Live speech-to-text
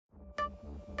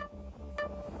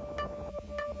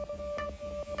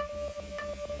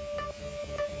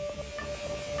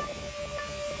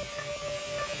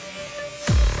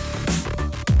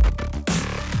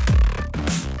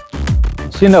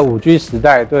新的5G 时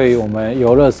代对于我们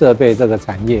游乐设备这个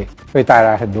产业会带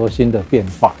来很多新的变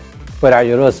化。未来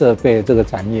游乐设备这个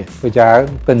产业会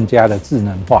更加的智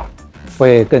能化，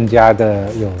会更加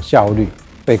的有效率，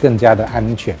会更加的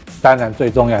安全。当然，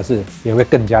最重要的是也会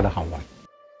更加的好玩。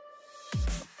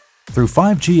Through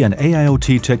 5G and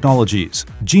AIoT technologies,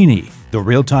 Genie, the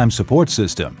real-time support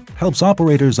system, helps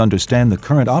operators understand the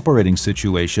current operating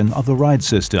situation of the ride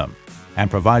system and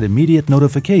provide immediate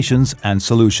notifications and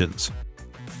solutions.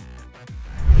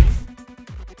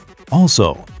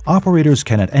 Also, operators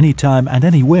can at any time and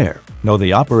anywhere know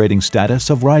the operating status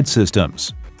of ride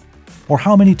systems, or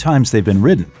how many times they've been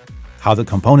ridden, how the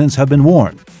components have been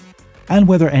worn, and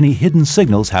whether any hidden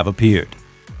signals have appeared.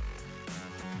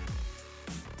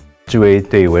 智崴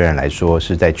对微软来说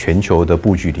是在全球的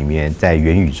布局里面，在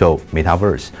元宇宙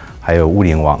 （Metaverse） 还有物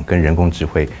联网跟人工智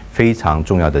慧非常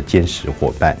重要的坚实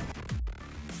伙伴。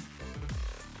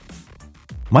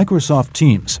Microsoft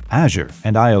Teams, Azure,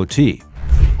 and IoT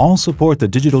all support the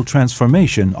digital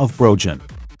transformation of Brogen.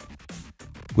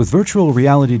 With virtual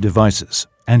reality devices,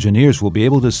 engineers will be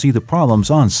able to see the problems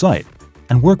on site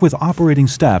and work with operating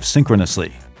staff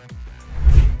synchronously.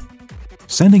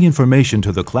 Sending information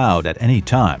to the cloud at any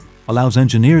time allows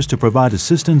engineers to provide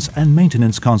assistance and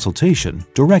maintenance consultation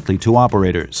directly to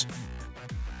operators.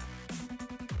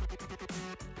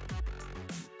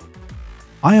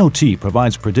 IoT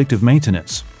provides predictive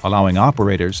maintenance, allowing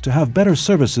operators to have better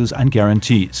services and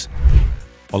guarantees.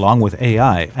 Along with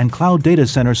AI and cloud data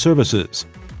center services,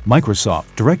 Microsoft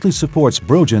directly supports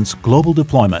Brogen's global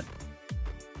deployment.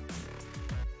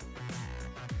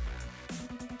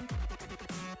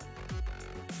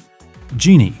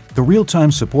 Genie, the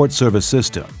real-time support service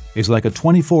system, is like a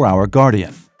 24-hour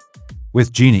guardian.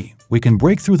 With Genie, we can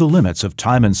break through the limits of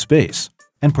time and space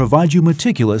and provide you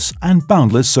meticulous and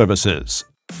boundless services.